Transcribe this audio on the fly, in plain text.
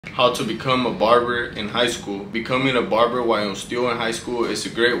How to become a barber in high school. Becoming a barber while still in high school is a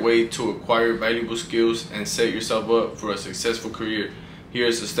great way to acquire valuable skills and set yourself up for a successful career. Here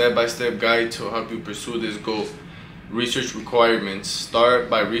is a step-by-step guide to help you pursue this goal. Research requirements. Start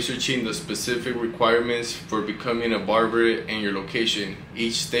by researching the specific requirements for becoming a barber in your location.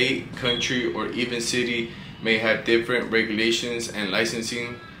 Each state, country, or even city may have different regulations and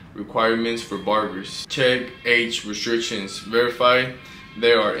licensing requirements for barbers. Check age restrictions. Verify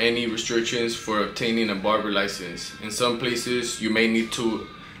there are any restrictions for obtaining a barber license. In some places, you may need to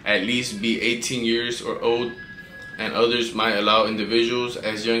at least be 18 years or old, and others might allow individuals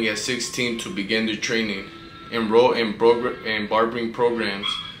as young as 16 to begin their training. Enroll in barbering programs.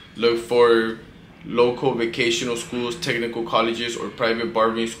 Look for local vocational schools, technical colleges, or private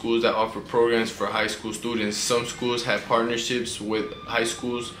barbering schools that offer programs for high school students. Some schools have partnerships with high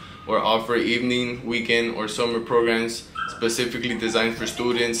schools or offer evening, weekend, or summer programs specifically designed for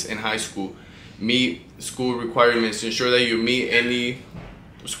students in high school. Meet school requirements. Ensure that you meet any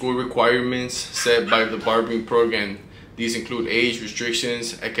school requirements set by the barbering program. These include age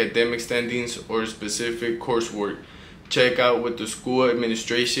restrictions, academic standings, or specific coursework. Check out with the school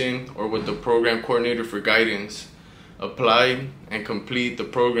administration or with the program coordinator for guidance. Apply and complete the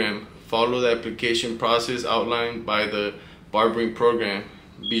program. Follow the application process outlined by the barbering program.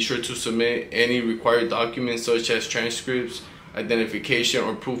 Be sure to submit any required documents such as transcripts, identification,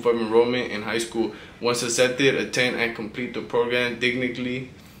 or proof of enrollment in high school. Once accepted, attend and complete the program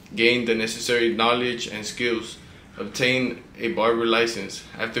diligently. Gain the necessary knowledge and skills. Obtain a barber license.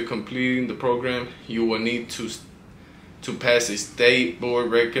 After completing the program, you will need to pass a state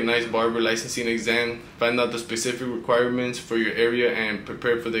board recognized barber licensing exam. Find out the specific requirements for your area and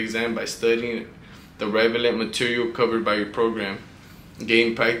prepare for the exam by studying the relevant material covered by your program.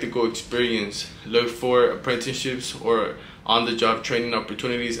 Gain practical experience. Look for apprenticeships or on-the-job training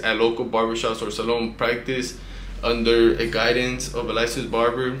opportunities at local barbershops or salon. Practice under a guidance of a licensed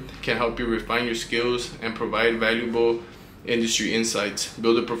barber can help you refine your skills and provide valuable industry insights.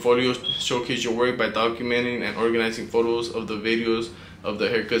 Build a portfolio. Showcase your work by documenting and organizing photos of the videos of the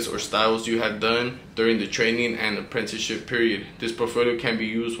haircuts or styles you have done during the training and apprenticeship period. This portfolio can be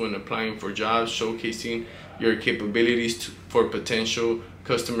used when applying for jobs, showcasing your capabilities for potential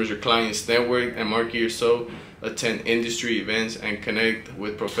customers or clients. Network and market yourself. Attend industry events and connect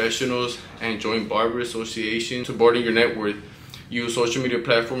with professionals, and join barber associations to broaden your network. Use social media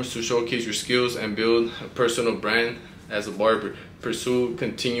platforms to showcase your skills and build a personal brand as a barber. Pursue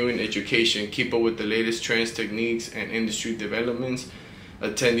continuing education. Keep up with the latest trends, techniques, and industry developments.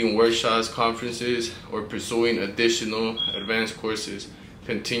 Attending workshops, conferences, or pursuing additional advanced courses.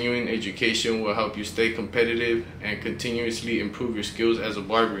 Continuing education will help you stay competitive and continuously improve your skills as a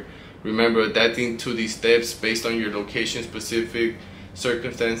barber. Remember, adapting to these steps based on your location-specific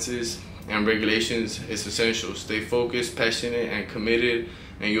circumstances and regulations is essential. Stay focused, passionate, and committed,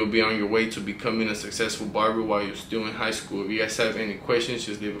 and you'll be on your way to becoming a successful barber while you're still in high school. If you guys have any questions,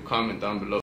 just leave a comment down below.